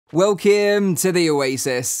Welcome to the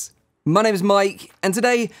Oasis. My name is Mike, and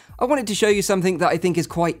today I wanted to show you something that I think is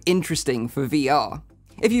quite interesting for VR.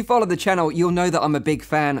 If you follow the channel, you'll know that I'm a big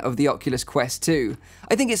fan of the Oculus Quest 2.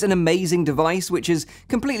 I think it's an amazing device which has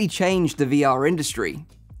completely changed the VR industry.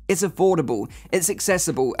 It's affordable, it's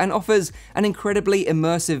accessible, and offers an incredibly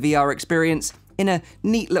immersive VR experience in a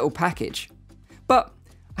neat little package. But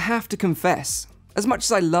I have to confess, as much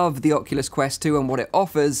as I love the Oculus Quest 2 and what it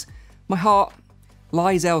offers, my heart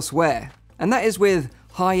lies elsewhere, and that is with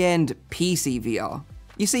high-end PC VR.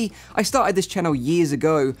 You see, I started this channel years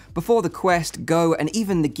ago, before the Quest, Go, and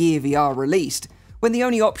even the Gear VR released, when the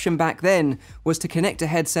only option back then was to connect a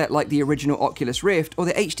headset like the original Oculus Rift or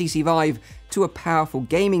the HTC Vive to a powerful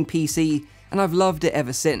gaming PC, and I've loved it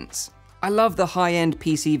ever since. I love the high-end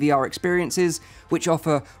PC VR experiences, which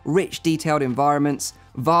offer rich detailed environments,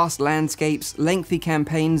 vast landscapes, lengthy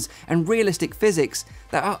campaigns, and realistic physics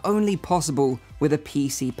that are only possible with a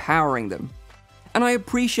PC powering them. And I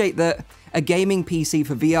appreciate that a gaming PC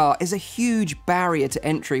for VR is a huge barrier to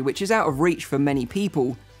entry which is out of reach for many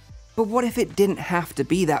people. But what if it didn't have to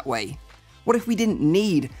be that way? What if we didn't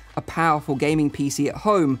need a powerful gaming PC at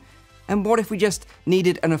home? And what if we just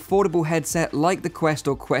needed an affordable headset like the Quest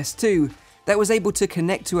or Quest 2 that was able to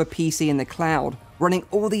connect to a PC in the cloud, running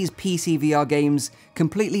all these PC VR games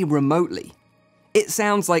completely remotely? It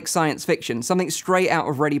sounds like science fiction, something straight out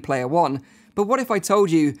of Ready Player One, but what if I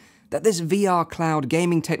told you that this VR cloud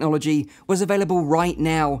gaming technology was available right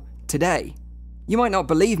now, today? You might not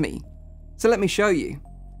believe me, so let me show you.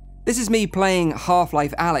 This is me playing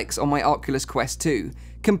Half-Life Alyx on my Oculus Quest 2,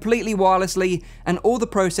 completely wirelessly, and all the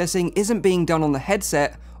processing isn't being done on the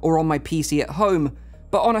headset or on my PC at home,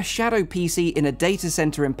 but on a shadow PC in a data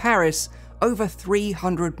center in Paris, over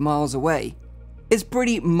 300 miles away. It's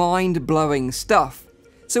pretty mind-blowing stuff.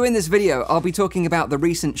 So in this video, I'll be talking about the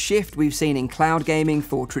recent shift we've seen in cloud gaming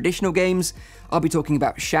for traditional games. I'll be talking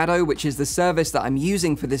about Shadow, which is the service that I'm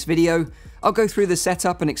using for this video. I'll go through the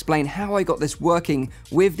setup and explain how I got this working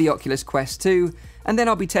with the Oculus Quest 2, and then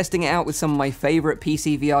I'll be testing it out with some of my favorite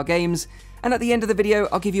PC VR games. And at the end of the video,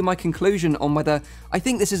 I'll give you my conclusion on whether I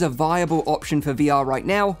think this is a viable option for VR right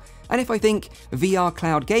now, and if I think VR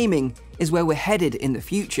cloud gaming is where we're headed in the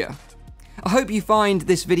future. I hope you find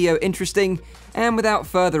this video interesting, and without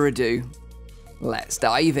further ado, let's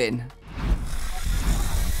dive in.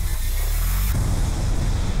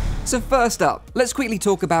 So first up, let's quickly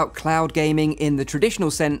talk about cloud gaming in the traditional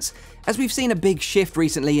sense, as we've seen a big shift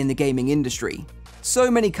recently in the gaming industry. So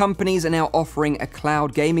many companies are now offering a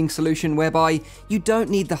cloud gaming solution whereby you don't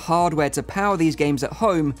need the hardware to power these games at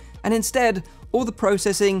home, and instead, all the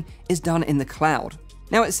processing is done in the cloud.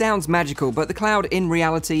 Now it sounds magical, but the cloud in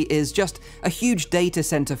reality is just a huge data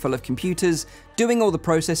center full of computers doing all the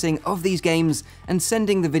processing of these games and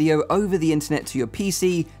sending the video over the internet to your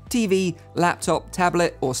PC, TV, laptop,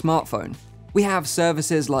 tablet, or smartphone. We have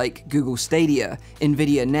services like Google Stadia,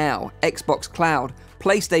 Nvidia Now, Xbox Cloud,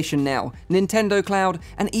 PlayStation Now, Nintendo Cloud,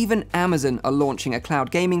 and even Amazon are launching a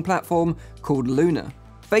cloud gaming platform called Luna.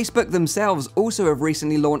 Facebook themselves also have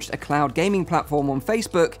recently launched a cloud gaming platform on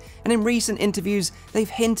Facebook, and in recent interviews, they've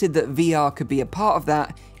hinted that VR could be a part of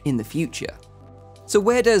that in the future. So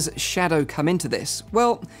where does Shadow come into this?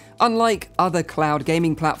 Well, unlike other cloud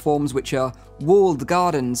gaming platforms which are walled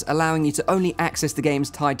gardens allowing you to only access the games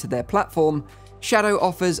tied to their platform, Shadow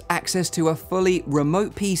offers access to a fully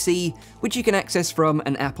remote PC, which you can access from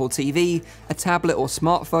an Apple TV, a tablet or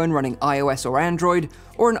smartphone running iOS or Android,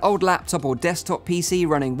 or an old laptop or desktop PC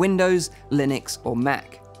running Windows, Linux, or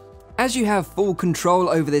Mac. As you have full control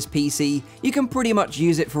over this PC, you can pretty much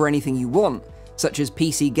use it for anything you want, such as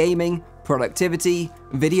PC gaming, productivity,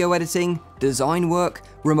 video editing, design work,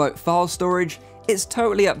 remote file storage. It's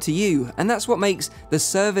totally up to you, and that's what makes the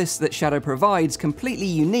service that Shadow provides completely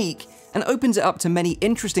unique and opens it up to many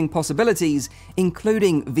interesting possibilities,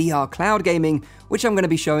 including VR cloud gaming, which I'm going to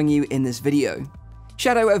be showing you in this video.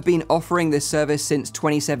 Shadow have been offering this service since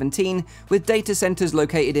 2017, with data centers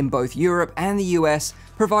located in both Europe and the US,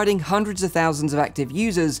 providing hundreds of thousands of active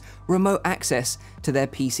users remote access to their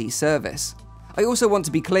PC service. I also want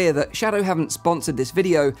to be clear that Shadow haven't sponsored this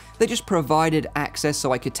video, they just provided access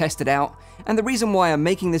so I could test it out, and the reason why I'm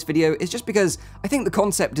making this video is just because I think the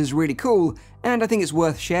concept is really cool, and I think it's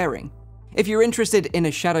worth sharing. If you're interested in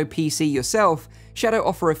a Shadow PC yourself, Shadow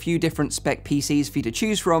offer a few different spec PCs for you to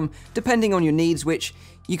choose from, depending on your needs, which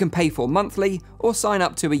you can pay for monthly or sign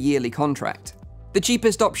up to a yearly contract. The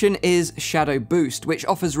cheapest option is Shadow Boost, which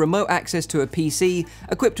offers remote access to a PC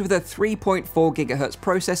equipped with a 3.4 GHz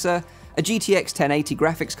processor, a GTX 1080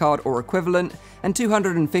 graphics card or equivalent, and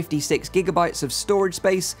 256 GB of storage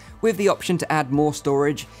space with the option to add more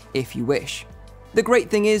storage if you wish. The great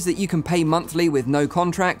thing is that you can pay monthly with no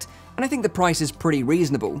contract, and I think the price is pretty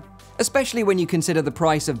reasonable, especially when you consider the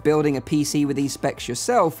price of building a PC with these specs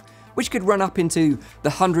yourself, which could run up into the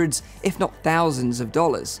hundreds, if not thousands of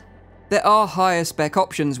dollars. There are higher spec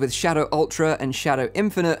options with Shadow Ultra and Shadow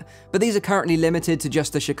Infinite, but these are currently limited to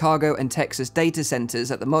just the Chicago and Texas data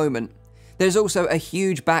centers at the moment. There's also a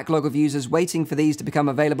huge backlog of users waiting for these to become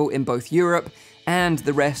available in both Europe and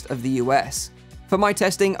the rest of the US. For my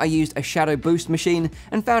testing, I used a Shadow Boost machine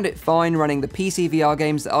and found it fine running the PC VR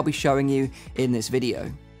games that I'll be showing you in this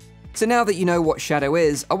video. So now that you know what Shadow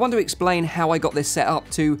is, I want to explain how I got this set up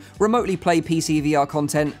to remotely play PC VR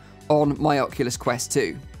content on my Oculus Quest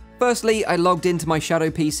 2. Firstly, I logged into my Shadow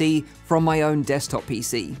PC from my own desktop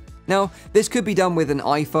PC. Now, this could be done with an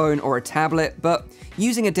iPhone or a tablet, but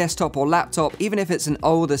using a desktop or laptop, even if it's an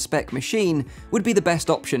older spec machine, would be the best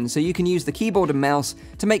option so you can use the keyboard and mouse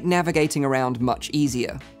to make navigating around much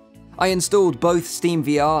easier. I installed both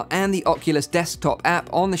SteamVR and the Oculus desktop app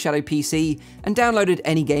on the Shadow PC and downloaded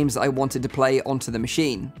any games that I wanted to play onto the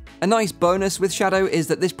machine. A nice bonus with Shadow is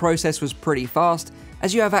that this process was pretty fast,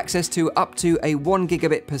 as you have access to up to a 1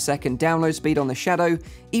 gigabit per second download speed on the Shadow,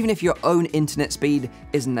 even if your own internet speed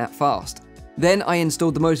isn't that fast. Then I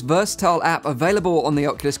installed the most versatile app available on the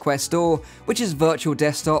Oculus Quest store, which is Virtual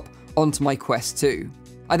Desktop, onto my Quest 2.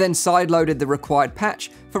 I then sideloaded the required patch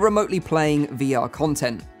for remotely playing VR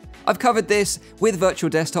content. I've covered this with Virtual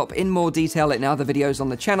Desktop in more detail in other videos on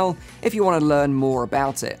the channel if you want to learn more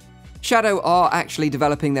about it. Shadow are actually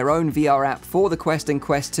developing their own VR app for the Quest and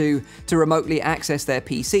Quest 2 to remotely access their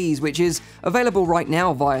PCs, which is available right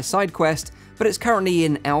now via SideQuest, but it's currently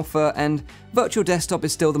in alpha and Virtual Desktop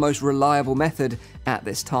is still the most reliable method at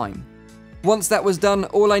this time. Once that was done,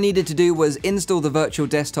 all I needed to do was install the Virtual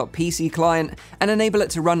Desktop PC client and enable it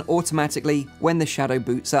to run automatically when the Shadow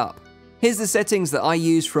boots up. Here's the settings that I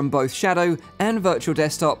use from both Shadow and Virtual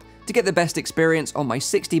Desktop to get the best experience on my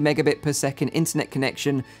 60 megabit per second internet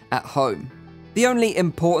connection at home. The only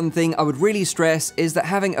important thing I would really stress is that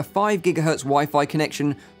having a 5 GHz Wi-Fi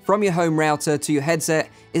connection from your home router to your headset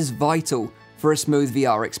is vital for a smooth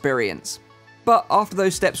VR experience. But after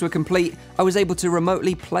those steps were complete, I was able to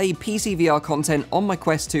remotely play PC VR content on my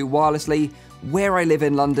Quest 2 wirelessly where I live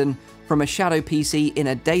in London from a Shadow PC in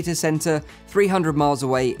a data center 300 miles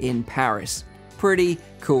away in Paris. Pretty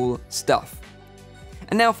cool stuff.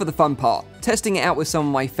 And now for the fun part, testing it out with some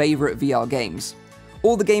of my favorite VR games.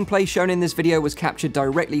 All the gameplay shown in this video was captured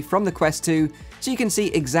directly from the Quest 2, so you can see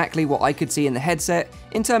exactly what I could see in the headset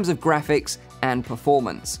in terms of graphics and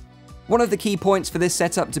performance. One of the key points for this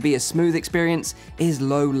setup to be a smooth experience is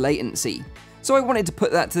low latency. So I wanted to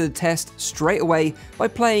put that to the test straight away by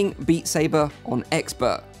playing Beat Saber on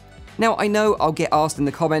Expert. Now I know I'll get asked in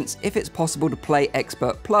the comments if it's possible to play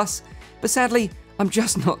Expert Plus, but sadly, I'm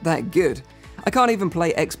just not that good. I can't even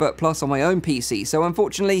play Expert Plus on my own PC, so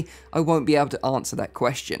unfortunately, I won't be able to answer that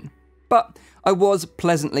question. But I was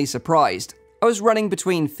pleasantly surprised. I was running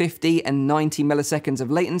between 50 and 90 milliseconds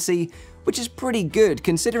of latency, which is pretty good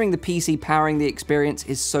considering the PC powering the experience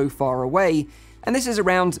is so far away, and this is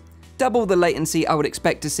around double the latency I would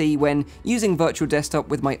expect to see when using Virtual Desktop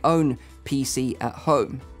with my own PC at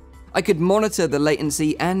home. I could monitor the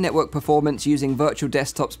latency and network performance using Virtual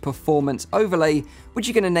Desktop's performance overlay, which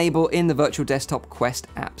you can enable in the Virtual Desktop Quest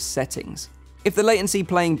app settings. If the latency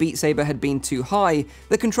playing Beat Saber had been too high,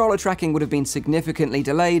 the controller tracking would have been significantly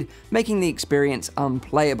delayed, making the experience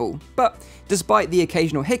unplayable. But despite the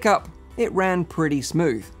occasional hiccup, it ran pretty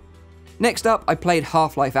smooth. Next up, I played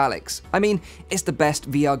Half-Life Alyx. I mean, it's the best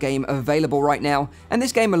VR game available right now, and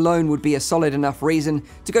this game alone would be a solid enough reason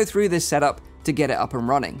to go through this setup to get it up and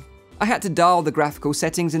running. I had to dial the graphical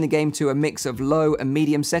settings in the game to a mix of low and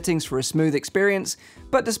medium settings for a smooth experience,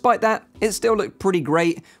 but despite that, it still looked pretty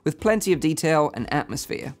great with plenty of detail and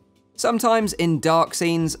atmosphere. Sometimes in dark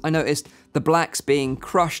scenes, I noticed the blacks being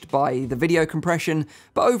crushed by the video compression,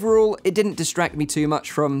 but overall, it didn't distract me too much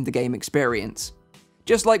from the game experience.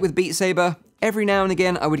 Just like with Beat Saber, every now and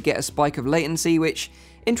again I would get a spike of latency, which,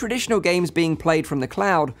 in traditional games being played from the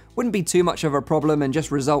cloud, wouldn't be too much of a problem and just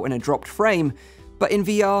result in a dropped frame, but in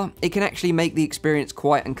VR, it can actually make the experience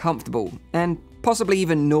quite uncomfortable, and possibly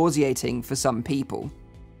even nauseating for some people.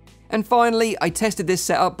 And finally, I tested this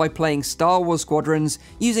setup by playing Star Wars Squadrons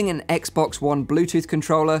using an Xbox One Bluetooth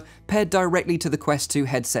controller paired directly to the Quest 2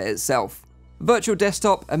 headset itself. Virtual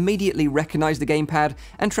Desktop immediately recognized the gamepad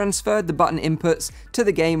and transferred the button inputs to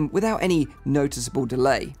the game without any noticeable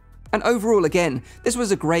delay. And overall, again, this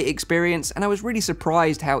was a great experience, and I was really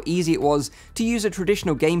surprised how easy it was to use a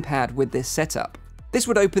traditional gamepad with this setup. This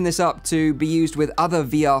would open this up to be used with other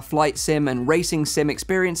VR flight sim and racing sim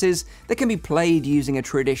experiences that can be played using a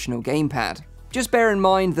traditional gamepad. Just bear in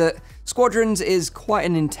mind that Squadrons is quite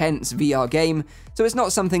an intense VR game, so it's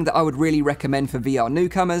not something that I would really recommend for VR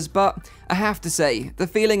newcomers, but I have to say, the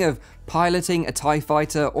feeling of piloting a TIE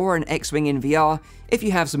fighter or an X-Wing in VR, if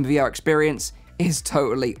you have some VR experience, is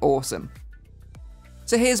totally awesome.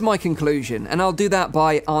 So here's my conclusion, and I'll do that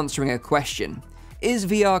by answering a question. Is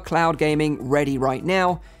VR cloud gaming ready right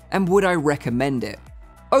now, and would I recommend it?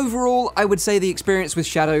 Overall, I would say the experience with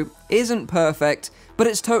Shadow isn't perfect, but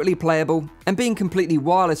it's totally playable, and being completely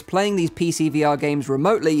wireless playing these PC VR games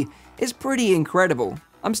remotely is pretty incredible.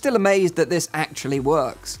 I'm still amazed that this actually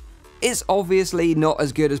works. It's obviously not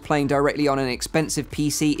as good as playing directly on an expensive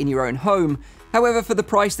PC in your own home, however for the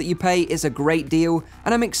price that you pay it's a great deal,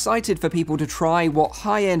 and I'm excited for people to try what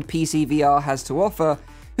high-end PC VR has to offer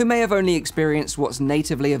who may have only experienced what's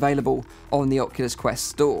natively available on the Oculus Quest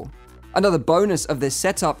store. Another bonus of this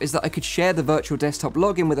setup is that I could share the virtual desktop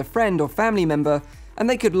login with a friend or family member, and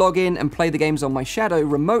they could log in and play the games on my Shadow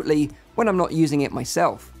remotely when I'm not using it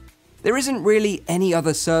myself. There isn't really any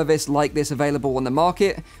other service like this available on the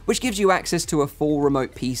market, which gives you access to a full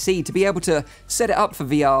remote PC to be able to set it up for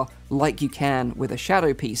VR like you can with a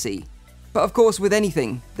Shadow PC. But of course, with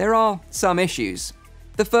anything, there are some issues.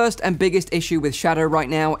 The first and biggest issue with Shadow right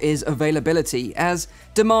now is availability, as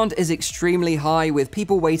demand is extremely high with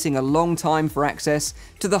people waiting a long time for access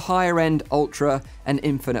to the higher end Ultra and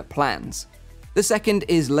Infinite plans. The second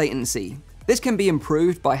is latency. This can be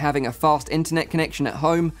improved by having a fast internet connection at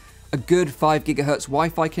home, a good 5 GHz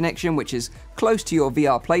Wi-Fi connection which is close to your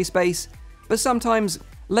VR play space, but sometimes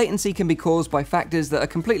latency can be caused by factors that are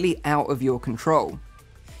completely out of your control.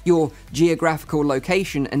 Your geographical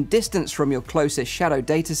location and distance from your closest Shadow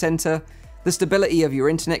data center, the stability of your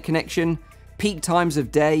internet connection, peak times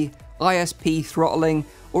of day, ISP throttling,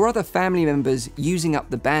 or other family members using up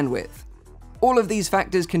the bandwidth. All of these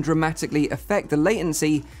factors can dramatically affect the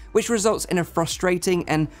latency, which results in a frustrating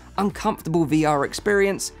and uncomfortable VR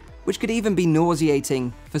experience, which could even be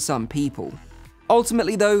nauseating for some people.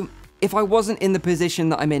 Ultimately though, if I wasn't in the position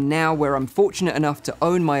that I'm in now where I'm fortunate enough to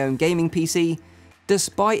own my own gaming PC,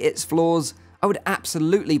 despite its flaws, I would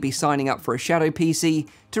absolutely be signing up for a Shadow PC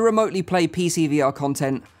to remotely play PC VR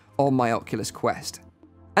content on my Oculus Quest.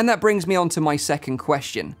 And that brings me on to my second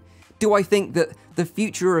question. Do I think that the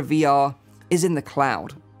future of VR is in the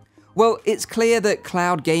cloud? Well, it's clear that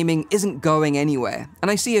cloud gaming isn't going anywhere, and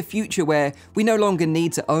I see a future where we no longer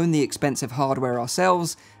need to own the expensive hardware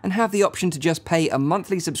ourselves and have the option to just pay a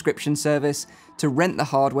monthly subscription service to rent the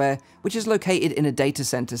hardware, which is located in a data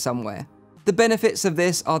center somewhere. The benefits of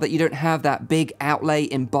this are that you don't have that big outlay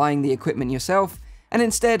in buying the equipment yourself, and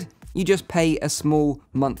instead, you just pay a small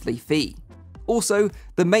monthly fee. Also,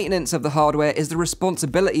 the maintenance of the hardware is the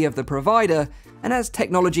responsibility of the provider, and as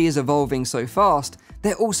technology is evolving so fast,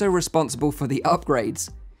 they're also responsible for the upgrades.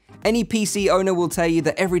 Any PC owner will tell you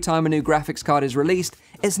that every time a new graphics card is released,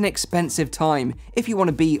 it's an expensive time if you want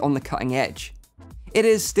to be on the cutting edge. It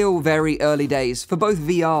is still very early days for both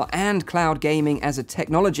VR and cloud gaming as a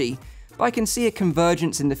technology, but I can see a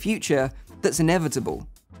convergence in the future that's inevitable.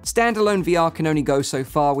 Standalone VR can only go so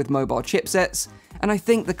far with mobile chipsets, and I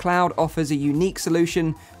think the cloud offers a unique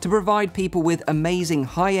solution to provide people with amazing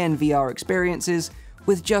high-end VR experiences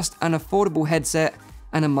with just an affordable headset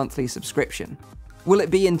and a monthly subscription. Will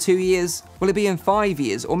it be in 2 years? Will it be in 5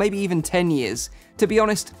 years? Or maybe even 10 years? To be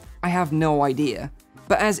honest, I have no idea.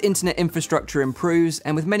 But as internet infrastructure improves,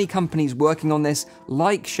 and with many companies working on this,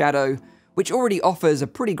 like Shadow, which already offers a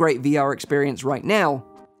pretty great VR experience right now,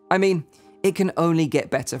 I mean, it can only get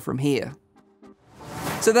better from here.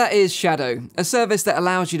 So that is Shadow, a service that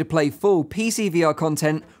allows you to play full PC VR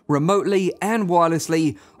content remotely and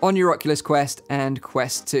wirelessly on your Oculus Quest and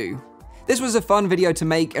Quest 2. This was a fun video to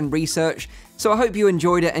make and research, so I hope you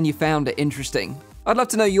enjoyed it and you found it interesting. I'd love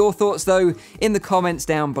to know your thoughts though in the comments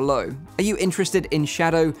down below. Are you interested in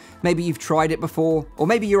Shadow? Maybe you've tried it before, or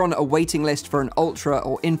maybe you're on a waiting list for an Ultra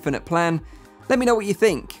or Infinite plan. Let me know what you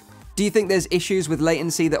think. Do you think there's issues with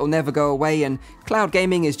latency that will never go away and cloud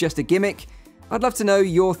gaming is just a gimmick? I'd love to know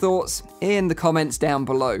your thoughts in the comments down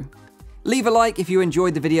below. Leave a like if you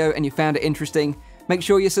enjoyed the video and you found it interesting. Make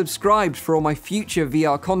sure you're subscribed for all my future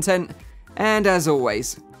VR content. And as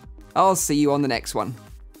always, I'll see you on the next one.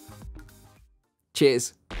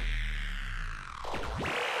 Cheers.